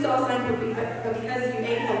because you saw signs, but because you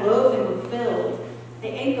ate the loaves and were filled.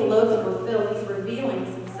 They ate the loaves and were filled. He's revealing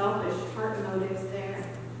some selfish heart motives there.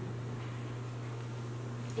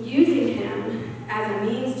 Using him as a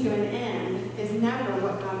means to an end is never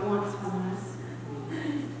what God wants from us.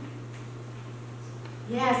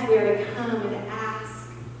 Yes, we are to come and ask.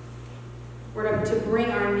 We're to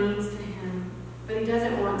bring our needs to him, but he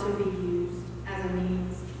doesn't want to be used as a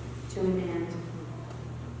means to an end.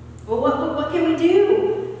 Well, what can we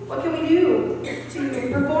do? What can we do to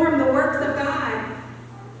perform the works of God?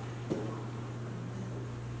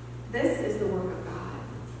 This is the work of God.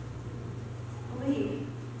 Believe.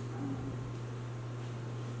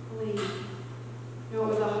 Believe. You know what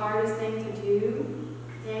was the hardest thing to do?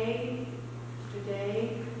 Day after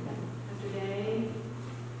day after day.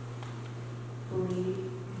 Believe.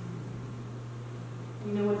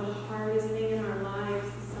 You know what the hardest thing in our lives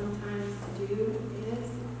sometimes to do is?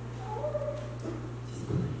 Just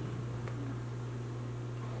believe.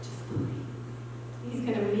 Just believe. He's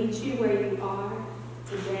going to meet you where you are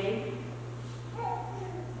today.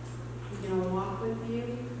 He's going to walk with you.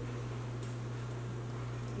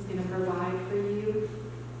 He's going to provide for you.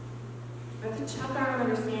 We have to chuck our own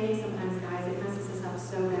understanding sometimes, guys. It messes us up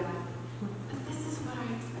so bad. But this is what I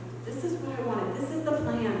expected. This is what I wanted. This is the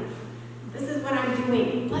plan. This is what I'm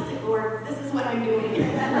doing. Bless it, Lord. This is what I'm doing.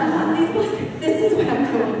 This is what I'm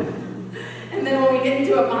doing. And then when we get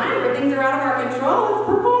into a bind where things are out of our control, it's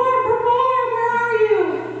perform, perform. Where are you?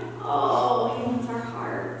 Oh, he wants our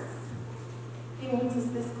hearts. He wants us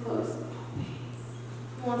this close always.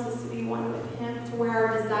 He wants us to be one with him, to where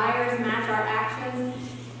our desires match our actions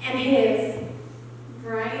and his.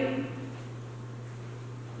 Right?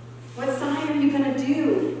 What sign are you going to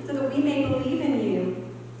do so that we may believe in you?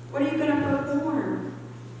 What are you going to perform?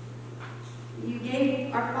 You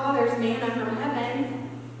gave our fathers manna from heaven.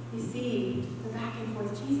 You see the back and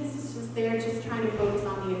forth. Jesus is just there, just trying to focus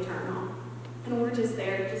on the eternal. And we're just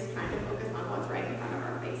there, just trying to focus on what's right in front of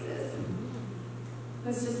our faces.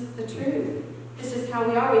 That's just the truth. It's just how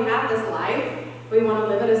we are. We have this life. We want to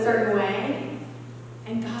live it a certain way.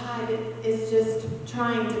 And God is just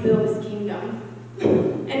trying to build his kingdom.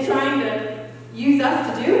 And trying to use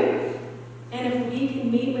us to do it. And if we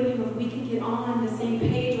can meet with him, if we can get on the same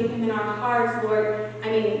page with him in our hearts, Lord,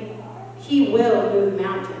 he will move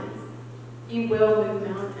mountains. He will move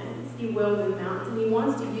mountains. He will move mountains. And he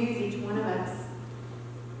wants to use each one of us.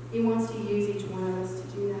 He wants to use each one of us to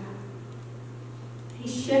do that. He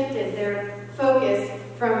shifted their focus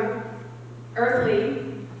from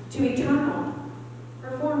earthly to eternal.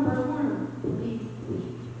 Perform, perform, believe,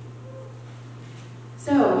 believe.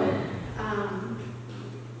 So,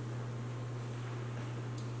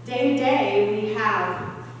 day to day, we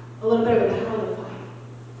have a little bit of a battle to fight.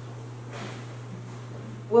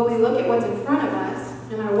 Will we look at what's in front of us,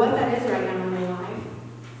 no matter what that is right now in our life,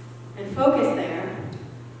 and focus there?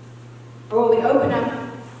 Or will we open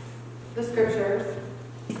up the scriptures,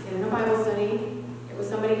 get in a Bible study, get with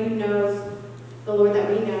somebody who knows the Lord that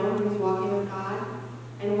we know, who's walking with God,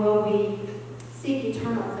 and will we seek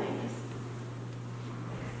eternal things?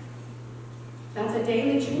 That's a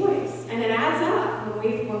daily choice, and it adds up.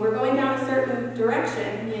 When we're going down a certain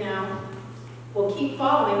direction, we'll keep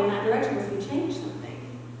following in that direction unless we change something.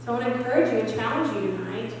 So I want to encourage you and challenge you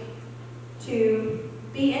tonight to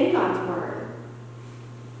be in God's Word.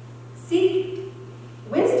 Seek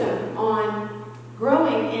wisdom on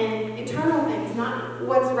growing in eternal things, not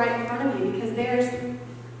what's right in front of you, because there's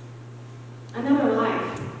another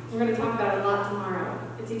life. We're going to talk about it a lot tomorrow.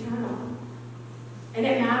 It's eternal. And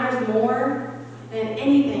it matters more than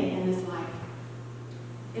anything in this life.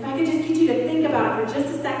 If I could just get you to think about it for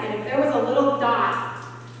just a second, if there was a little dot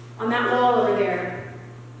on that wall over there,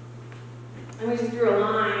 and we just drew a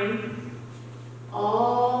line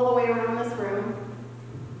all the way around this room,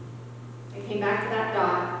 and came back to that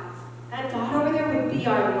dot over there would be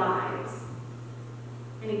our lives.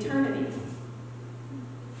 And eternity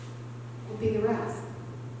will be the rest.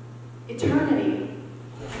 Eternity.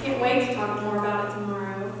 I can't wait to talk more about it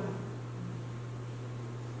tomorrow.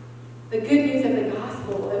 The good news of the gospel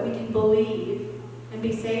gospel that we can believe and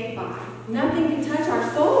be saved by. Nothing can touch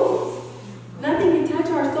our souls. Nothing can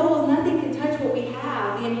touch our souls. Nothing can touch what we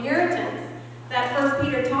have, the inheritance that 1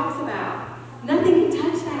 Peter talks about. Nothing can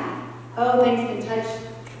touch that. Oh, things can touch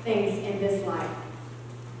things in this life.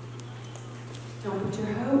 Don't put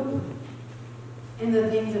your hope in the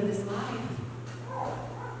things of this life.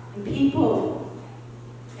 In people,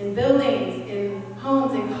 in buildings, in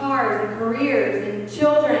homes, in cars, in careers, in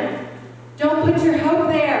children. Don't put your hope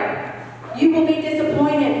there. You will be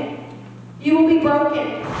disappointed. You will be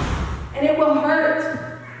broken. And it will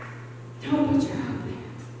hurt. Don't put your hope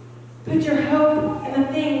there. Put your hope in the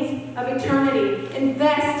things of eternity.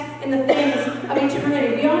 Invest in the things of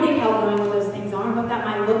eternity. We all need help knowing what those things are and what that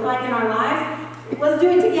might look like in our lives. Let's do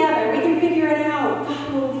it together. We can figure it out.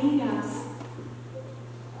 God will lead us.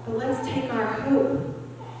 But let's take our hope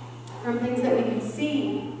from things that we can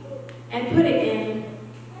see and put it in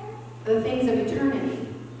the things of eternity.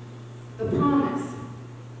 The promise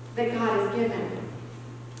that God has given.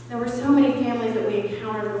 There were so many families that we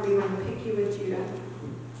encountered where we were in Picky with Judah.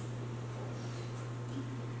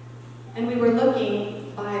 And we were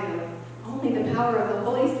looking by only the power of the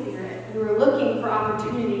Holy Spirit. We were looking for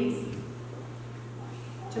opportunities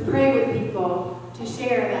to pray with people, to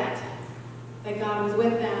share that God was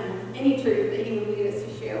with them, any truth that He would lead us to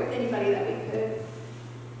share with anybody that we could.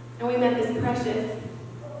 And we met this precious,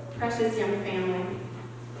 precious young family.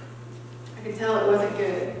 I could tell it wasn't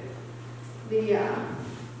good.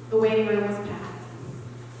 The waiting room was packed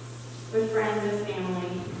with friends and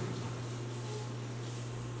family.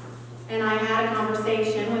 And I had a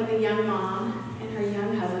conversation with the young mom and her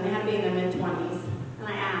young husband. They had to be in their mid-20s. And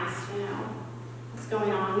I asked, what's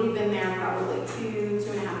going on? We'd been there probably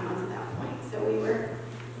 2.5 months at that point. So it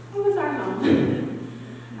was our home.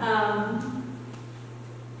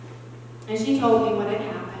 And she told me what had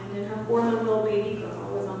happened. And her 4-month-old baby girl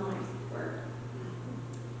was on life support.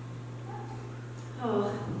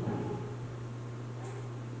 Oh.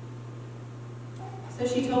 So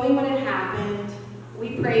she told me what had happened.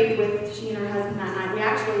 We prayed with she and her husband that night. We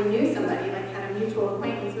actually knew somebody, had a mutual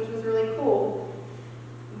acquaintance, which was really cool.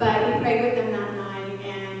 But we prayed with them that night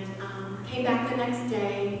and came back the next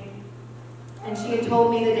day. And she had told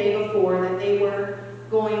me the day before that they were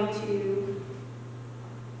going to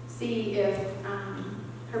see if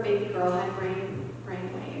her baby girl had brain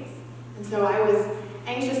waves. And so I was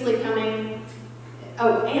anxiously coming.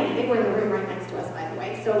 Oh, and they were in the room right next to us, by the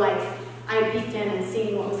way. So I peeked in and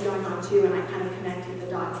seen what was going on too, and I kind of connected the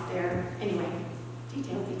dots there. Anyway,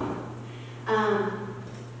 details. I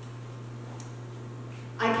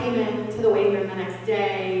came into the waiting room the next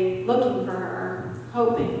day looking for her,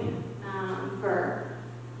 hoping for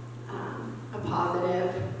a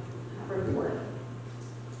positive report.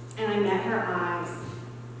 And I met her eyes,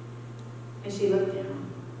 and she looked down,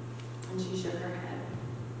 and she shook her head.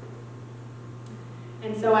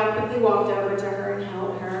 And so I quickly walked over to her and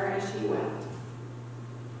held her as she wept.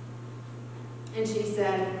 And she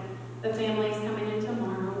said, the family's coming in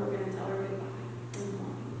tomorrow. We're going to tell her goodbye in the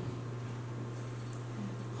morning.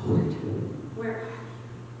 Lord, where are you?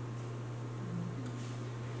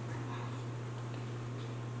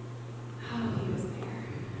 Oh, He was there.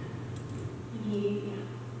 And He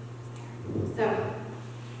was there. So,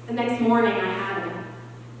 the next morning I had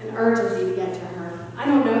an urgency to get to her. I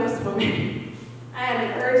don't know this woman. I had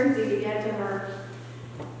an urgency to get to her.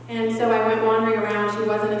 And so I went wandering around. She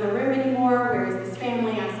wasn't in the room anymore. Where is this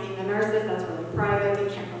family? Asking the nurses. That's really private. They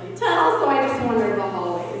can't really tell. So I just wandered the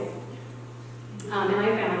hallways. And I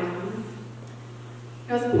found them.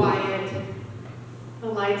 It was quiet. The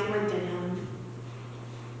lights were dim.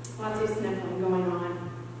 Lots of sniffling going on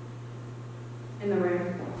in the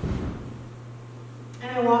room.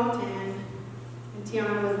 And I walked in, and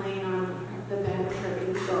Tiana was laying on the bed with her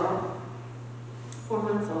baby girl, 4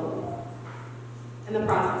 months old, in the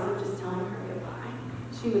process of just telling her goodbye.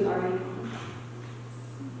 She was already gone.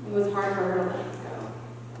 It was hard for her to let go.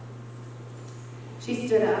 She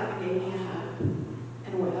stood up and gave me a hug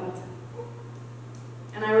and wept.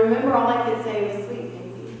 And I remember all I could say was, sweet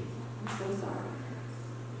baby, I'm so sorry.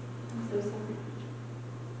 I'm so sorry.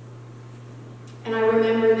 And I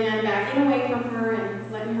remember then backing away from her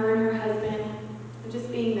and letting her and her husband, and just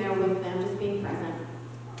being there with them, just being present.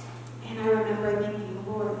 And I remember thinking,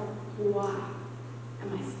 Lord, why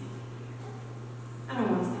am I standing here? I don't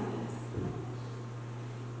want to say this.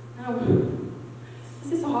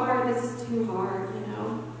 This is hard. This is too hard,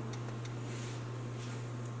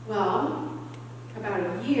 Well, about a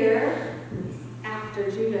year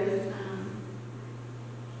after Judah's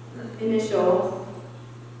initial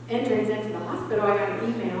entrance into the hospital, I got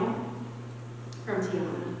an email from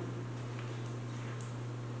Tiana.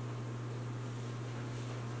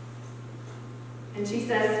 And she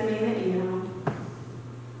says to me in the email,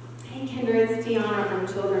 "Hey Kendra, it's Deanna from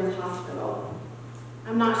Children's Hospital.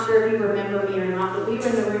 I'm not sure if you remember me or not, but we were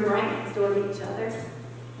in the room right next door to each other.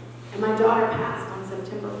 And my daughter passed on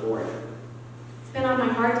September 4th. It's been on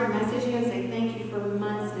my heart to message you and say thank you for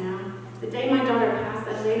months now. The day my daughter passed,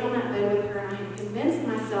 I laid on that bed with her and I had convinced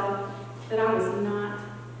myself that I was not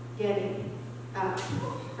getting up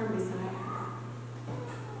from beside her.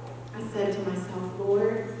 I said to myself,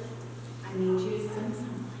 Lord, I need you to send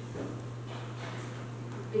someone.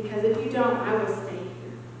 Because if you don't, I will stay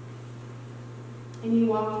here." And you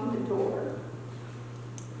walked in the door.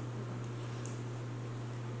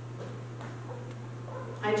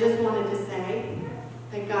 I just wanted to say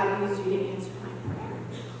that God used you to answer my prayer.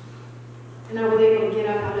 And I was able to get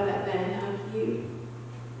up out of that bed and hug you.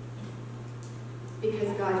 Because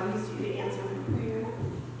God used you to answer my prayer.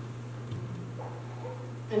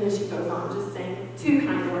 And then she goes on just saying 2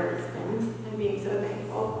 kind words and being so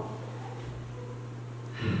thankful.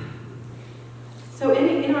 So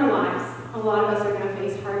in our lives, a lot of us are going to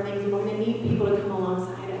face hard things, and we're going to need people to come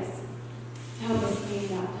alongside us to help us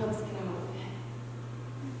stand up, to help us get out of bed.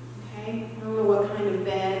 Okay? I don't know what kind of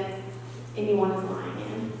bed anyone is lying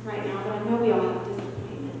in right now, but I know we all have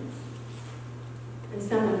disappointments. And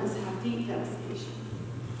some of us have deep devastation.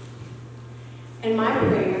 And my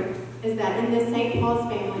prayer is that in this St.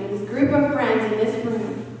 Paul's family, in this group of friends in this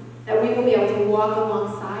room, that we will be able to walk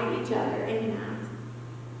alongside each other in that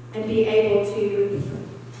and be able to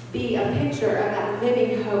be a picture of that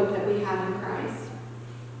living hope that we have in Christ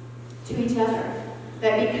to each other.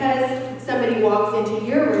 That because somebody walks into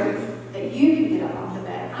your room, that you can get up off the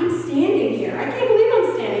bed. I'm standing here. I can't believe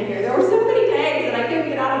I'm standing here. There were so many days that I couldn't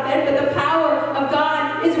get out of bed, but the power of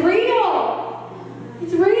God is real.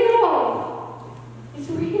 It's real. It's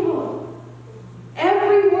real.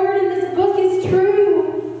 Every word in this book is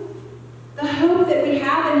true. The hope that we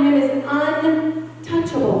have in Him is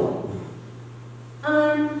untouchable.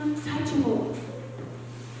 Untouchable.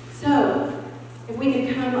 So, if we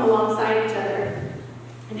can come alongside each other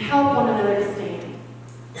and help one another to stand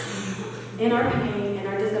in our pain, in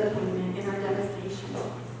our disappointment, in our devastation,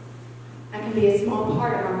 that can be a small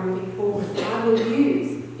part of our moving forward. God will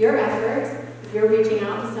use your efforts if you're reaching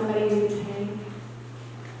out to somebody who's in pain,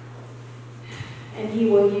 and He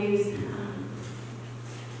will use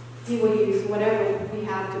whatever we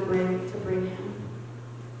have to bring Him.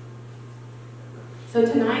 So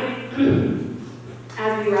tonight,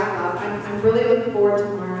 as we wrap up, I'm really looking forward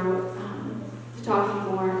tomorrow to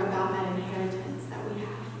talking more about that inheritance that we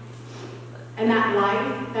have. And that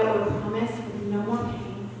life that we're promised with no more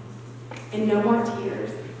pain and no more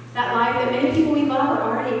tears. That life that many people we love are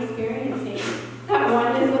already experiencing. That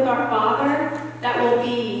oneness with our Father that will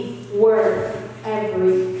be worth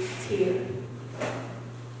every tear.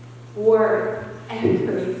 Worth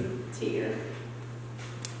every tear.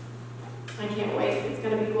 I can't wait. It's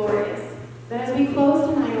going to be glorious. But as we close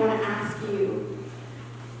tonight, I want to ask you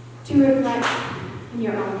to reflect in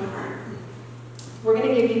your own heart. We're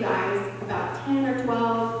going to give you guys about 10 or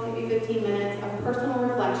 12, maybe 15 minutes of personal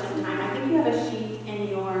reflection time. I think you have a sheet in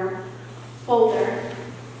your folder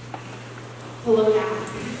to look at.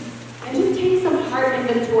 And just take some heart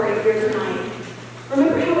inventory here tonight.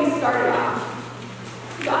 Remember how we started off.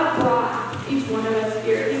 God brought each one of us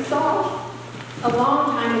here. He saw a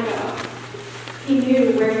long time ago. He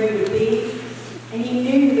knew where you would be, and He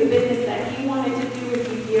knew the business that He wanted to do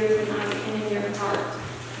with you here tonight and in your heart.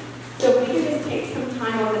 So if we could just take some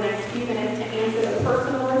time over the next few minutes to answer the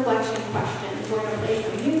personal reflection questions. We're going to play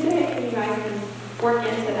some music, and you guys can work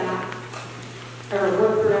into that, or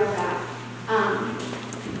work through that.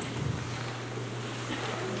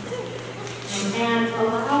 And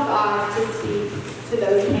allow God to speak to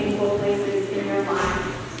those painful places in your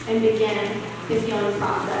life and begin His healing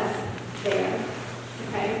process there.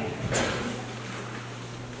 Okay?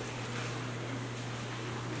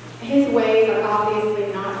 His ways are obviously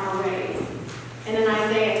not our ways. And in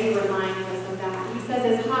Isaiah, He reminds us of that. He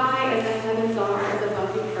says, as high as the heavens are as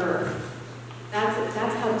above the earth.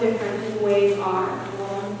 That's how different His ways are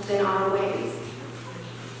than our ways.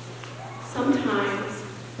 Sometimes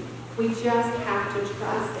we just have to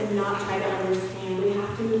trust and not try to understand. We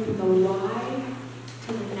have to move from the why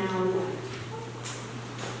to the now what.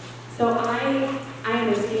 So I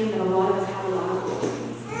understand that a lot of us have a lot of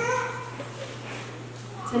questions.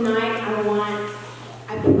 Tonight, I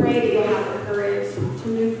pray that you'll have the courage to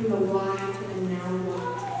move from the why to the now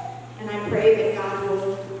what. And I pray that God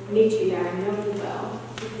will meet you there. I know He will,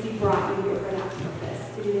 because He brought you here for that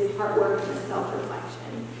purpose, to do this hard work and this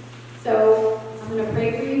self-reflection. So I'm going to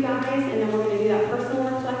pray for you guys, and then we're going to do that personal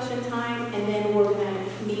reflection time, and then we're going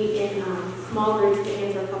to meet in small groups to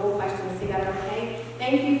answer a couple questions together, okay?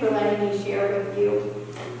 Thank you for letting me share with you.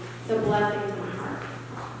 It's a blessing to my heart.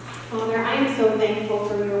 Father, I am so thankful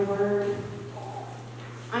for your word.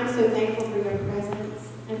 I'm so thankful for your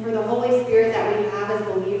presence and for the Holy Spirit that we have as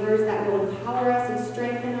believers that will empower us and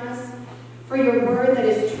strengthen us. For your word that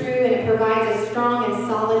is true and it provides a strong and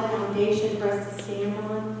solid foundation for us to stand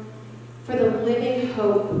on. For the living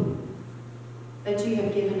hope that you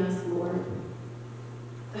have given us, Lord.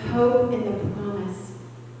 The hope and the promise.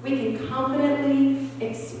 We can confidently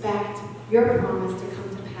expect your promise to come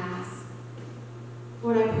to pass.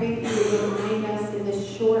 Lord, I pray that you would remind us in this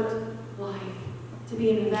short life to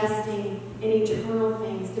be investing in eternal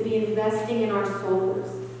things, to be investing in our souls.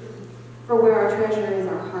 For where our treasure is,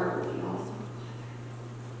 our heart will be also.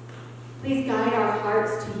 Please guide our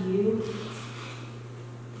hearts to you.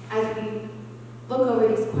 As we look over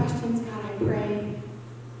these questions, God, I pray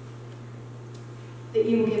that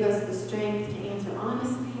you will give us the strength to answer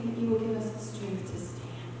honestly, and that you will give us the strength to stand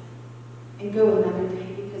and go another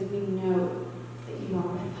day because we know that you are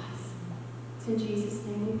with us. It's in Jesus'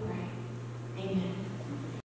 name we pray.